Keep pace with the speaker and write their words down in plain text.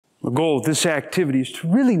The goal of this activity is to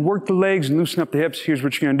really work the legs and loosen up the hips. Here's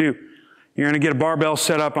what you're going to do. You're going to get a barbell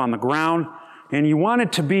set up on the ground, and you want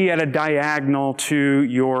it to be at a diagonal to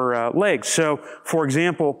your legs. So, for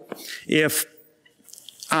example, if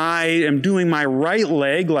I am doing my right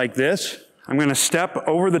leg like this, I'm going to step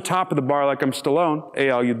over the top of the bar like I'm Stallone. Hey,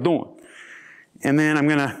 how you doing? And then I'm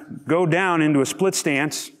going to go down into a split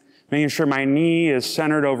stance, making sure my knee is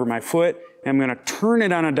centered over my foot. And I'm going to turn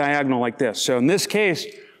it on a diagonal like this. So in this case,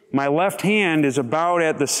 my left hand is about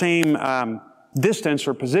at the same distance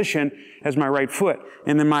or position as my right foot.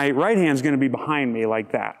 And then my right hand is going to be behind me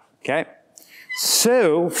like that. Okay?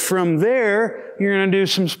 So from there, you're going to do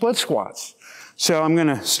some split squats. So I'm going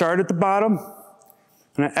to start at the bottom.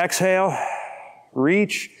 I'm going to exhale,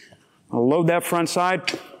 reach. I'll load that front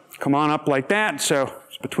side. Come on up like that. So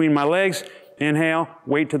it's between my legs. Inhale,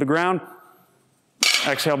 weight to the ground.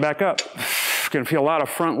 Exhale back up. Going to feel a lot of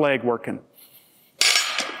front leg working.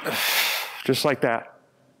 Just like that.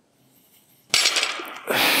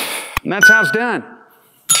 And that's how it's done.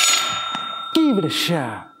 Give it a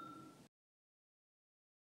shot.